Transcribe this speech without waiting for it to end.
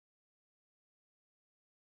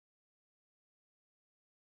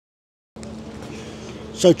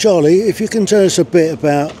So Charlie, if you can tell us a bit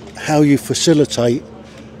about how you facilitate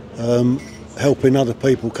helping other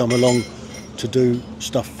people come along to do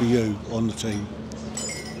stuff for you on the team.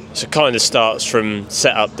 So it kind of starts from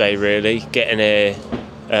setup day really, getting here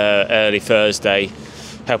early Thursday,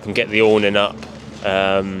 helping get the awning up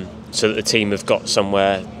so that the team have got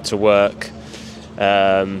somewhere to work.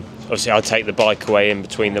 Obviously I take the bike away in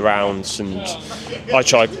between the rounds and I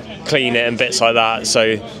try clean it and bits like that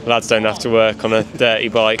so lads don't have to work on a dirty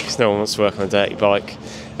bike, because no one wants to work on a dirty bike.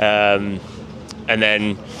 And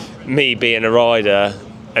then me being a rider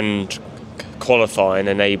and qualifying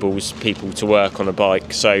enables people to work on a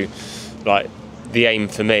bike, so like the aim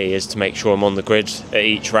for me is to make sure I'm on the grid at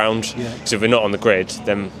each round, because if we're not on the grid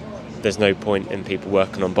then there's no point in people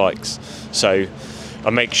working on bikes. So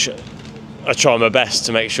I try my best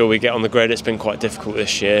to make sure we get on the grid. It's been quite difficult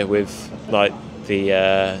this year with like the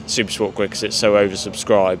Supersport grid because it's so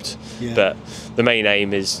oversubscribed, but the main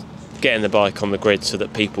aim is getting the bike on the grid so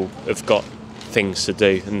that people have got things to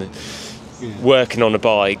do. And working on a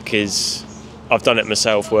bike is, I've done it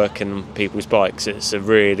myself, working on people's bikes. It's a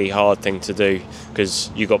really hard thing to do because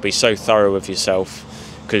you've got to be so thorough with yourself,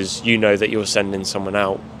 because you know that you're sending someone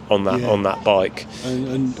out on that bike.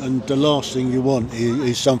 And the last thing you want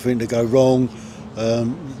is something to go wrong,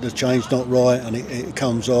 the chain's not right and it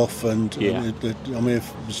comes off. And I mean,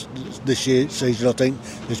 this year's season I think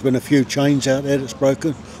there's been a few chains out there that's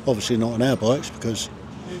broken. Obviously not on our bikes because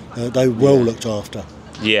they were well looked after.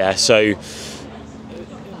 Yeah, so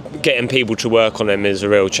getting people to work on them is a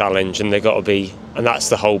real challenge, and they've got to be, and that's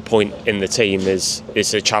the whole point in the team, is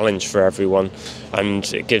it's a challenge for everyone,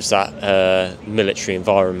 and it gives that military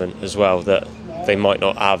environment as well that they might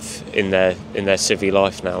not have in their civvy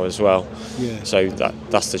life now as well. So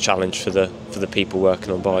that's the challenge for the people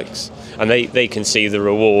working on bikes, and they can see the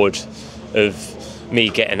reward of me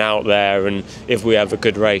getting out there, and if we have a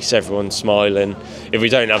good race everyone's smiling. If we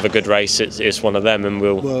don't have a good race it's one of them, and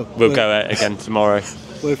we'll go out again tomorrow.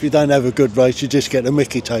 Well, if you don't have a good race, you just get the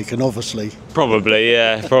mickey taken, obviously. Probably,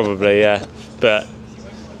 yeah. But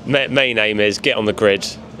main aim is get on the grid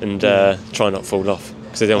and try not to fall off,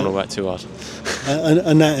 because they don't want to work too hard.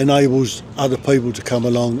 And that enables other people to come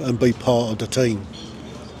along and be part of the team.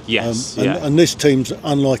 Yes. And this team's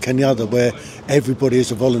unlike any other, where everybody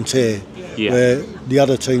is a volunteer. Where the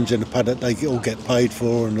other teams in the paddock, they all get paid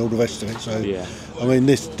for and all the rest of it. So, I mean,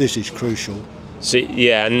 this is crucial. So,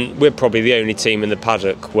 and we're probably the only team in the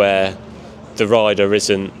paddock where the rider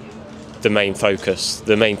isn't the main focus.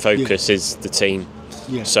 The main focus is the team.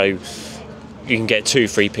 So you can get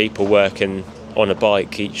 2-3 people working on a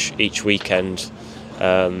bike each weekend,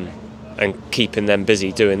 and keeping them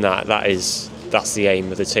busy doing that. That's the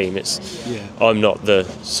aim of the team. I'm not the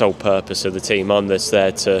sole purpose of the team. I'm just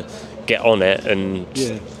there to get on it and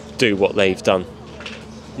do what they've done.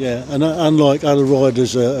 And unlike other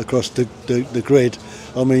riders across the grid,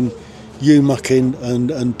 I mean, you muck in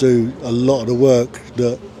and do a lot of the work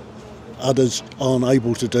that others aren't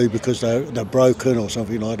able to do because they're broken or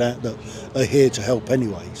something like that are here to help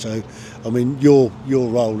anyway. So, I mean, your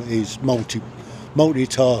role is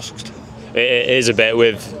multitasked. It is a bit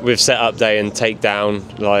with setup day and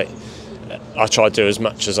takedown. Like, I try to do as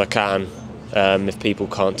much as I can. If people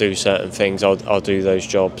can't do certain things, I'll do those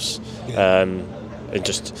jobs. And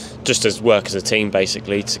just as work as a team,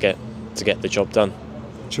 basically, to get the job done.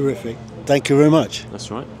 Terrific. Thank you very much. That's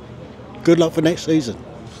right. Good luck for next season.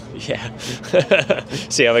 Yeah.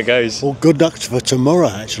 See how it goes. Well, good luck for tomorrow,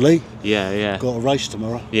 actually. Yeah. Got a race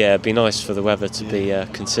tomorrow. Yeah, it'd be nice for the weather to be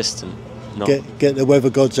consistent. Get the weather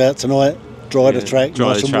gods out tonight. Dry the track,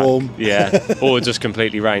 nice and warm. Yeah, or just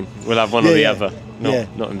completely rain. We'll have one or the other.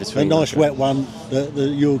 Not in between. A nice wet one.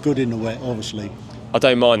 You're good in the wet, obviously. I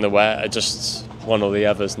don't mind the wet. Just one or the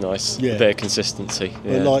other's nice. A bit of consistency.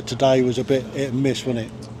 But like today was a bit hit and miss, wasn't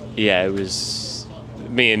it? Yeah, it was.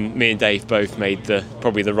 Me and Dave both made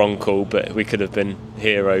probably the wrong call, but we could have been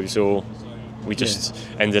heroes, or we just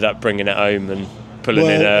ended up bringing it home and pulling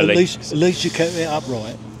in early. At least you kept it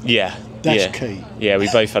upright. Yeah. That's key. Yeah, we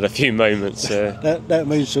both had a few moments. That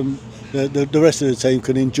means the rest of the team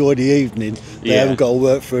can enjoy the evening. They haven't got to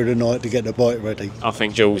work through the night to get the bike ready. I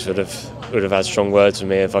think Jules would have had strong words with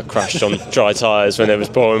me if I crashed on dry tyres when it was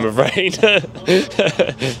pouring with rain.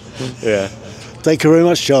 Yeah. Thank you very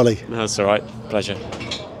much, Charlie. That's all right. Pleasure.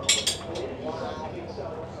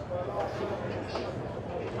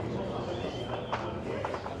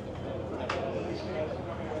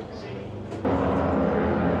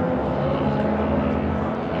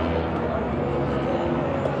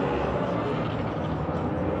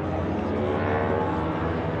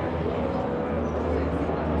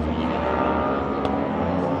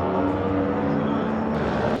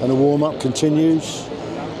 the warm-up continues.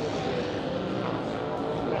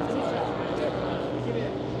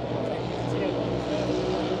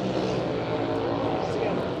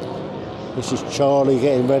 This is Charlie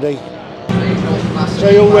getting ready. So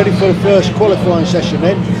you're all ready for the first qualifying session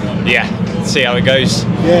then? Yeah, see how it goes.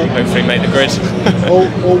 Yeah. Hopefully make the grid.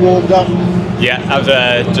 all warmed up? Yeah,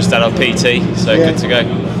 I've just had our PT, so good to go.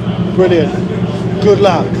 Brilliant. Good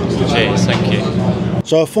luck. Cheers, thank you.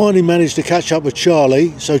 So I finally managed to catch up with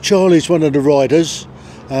Charlie. So Charlie's one of the riders.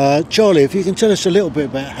 Charlie, if you can tell us a little bit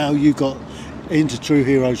about how you got into True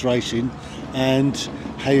Heroes Racing and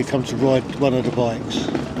how you come to ride one of the bikes.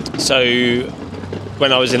 So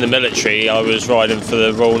when I was in the military, I was riding for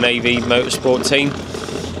the Royal Navy motorsport team.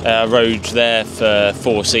 I rode there for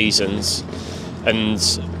 4 seasons, and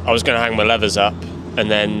I was going to hang my levers up,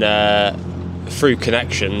 and then through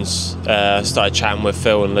connections started chatting with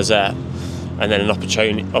Phil and Lizette, and then an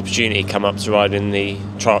opportunity come up to ride in the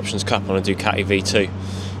Tri-Options Cup on a Ducati V2,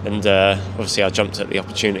 and obviously I jumped at the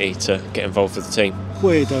opportunity to get involved with the team.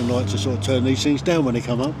 Well, you don't like to sort of turn these things down when they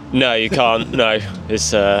come up. No, you can't. No,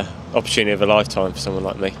 it's an opportunity of a lifetime for someone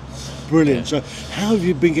like me. Brilliant. Yeah. So how have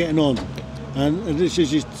you been getting on? And this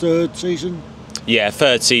is your 3rd season? Yeah,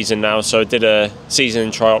 3rd season now. So I did a season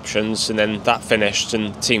in Tri-Options, and then that finished,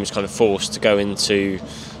 and the team was kind of forced to go into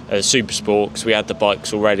Super Sport because we had the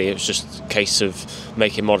bikes already. It was just a case of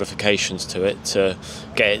making modifications to it to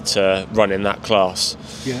get it to run in that class.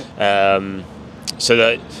 Yeah. So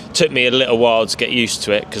that took me a little while to get used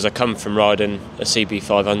to it because I come from riding a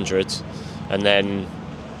CB500 and then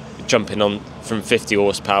jumping on from 50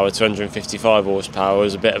 horsepower to 155 horsepower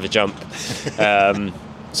was a bit of a jump.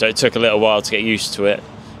 So it took a little while to get used to it.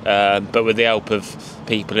 But with the help of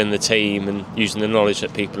people in the team and using the knowledge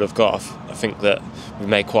that people have got, I think that we've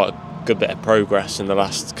made quite a good bit of progress in the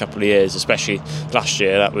last couple of years, especially last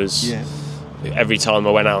year. That was every time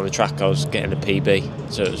I went out on the track I was getting a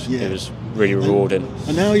PB, so it was really rewarding.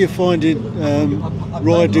 And how are you finding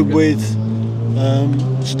riding with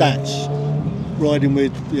stats? Riding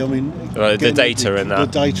with, I mean, the data and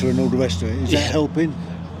that. The data and all the rest of it. Is that helping?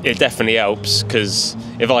 It definitely helps, because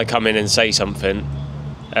if I come in and say something,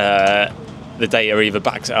 the data either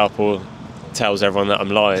backs it up or tells everyone that I'm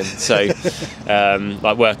lying. So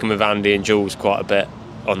like working with Andy and Jules quite a bit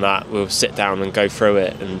on that, we'll sit down and go through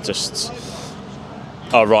it and just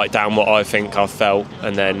I'll write down what I think I've felt,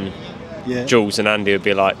 and then Jules and Andy would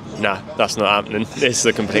be like, nah, that's not happening. It's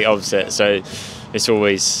the complete opposite. So it's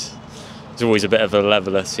always a bit of a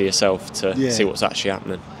leveler to yourself to see what's actually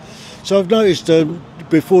happening. So I've noticed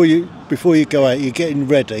before you go out, you're getting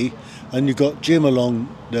ready, and you've got Jim along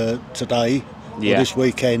today or this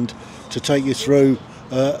weekend to take you through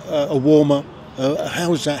a warm-up.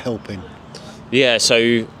 How is that helping? Yeah,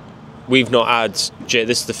 so we've not had,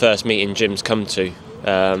 this is the first meeting Jim's come to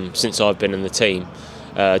since I've been in the team,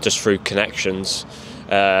 just through connections,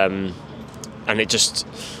 and it just,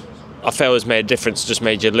 I felt it's made a difference, just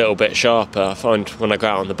made you a little bit sharper. I find when I go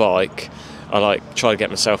out on the bike, I try to get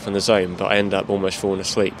myself in the zone, but I end up almost falling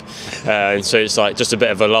asleep. And so it's like just a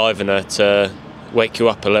bit of a livener to wake you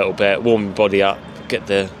up a little bit, warm your body up, get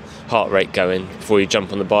the heart rate going before you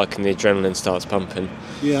jump on the bike and the adrenaline starts pumping.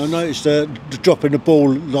 Yeah, I noticed the dropping the ball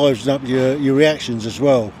livens up your reactions as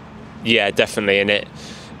well. Yeah, definitely, and it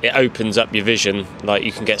opens up your vision. Like,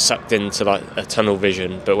 you can get sucked into like a tunnel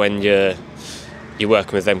vision, but when you're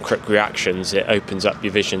working with them quick reactions, it opens up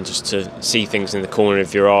your vision just to see things in the corner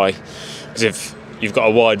of your eye. Because if you've got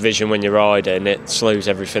a wide vision when you're riding, it slows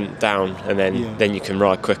everything down, and then you can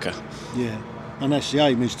ride quicker. Yeah, and that's the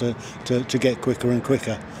aim, is to get quicker and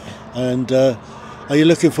quicker. And are you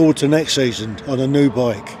looking forward to next season on a new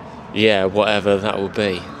bike? Yeah, whatever that will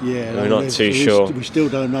be. Yeah, we're not too sure. We still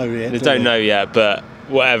don't know yet. We don't know yet, but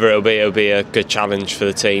whatever it'll be a good challenge for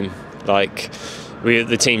the team. Like,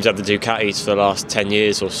 the team's had the Ducatis for the last 10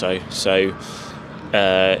 years or so, so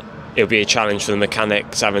it'll be a challenge for the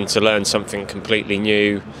mechanics having to learn something completely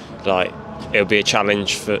new. Like, it'll be a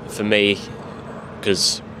challenge for me,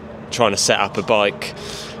 because trying to set up a bike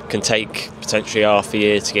can take potentially half a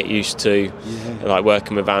year to get used to. Like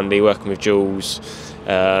working with Andy, working with Jules,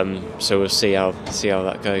 so we'll see how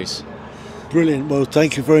that goes. Brilliant. Well,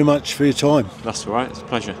 thank you very much for your time. That's all right, it's a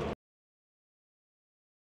pleasure.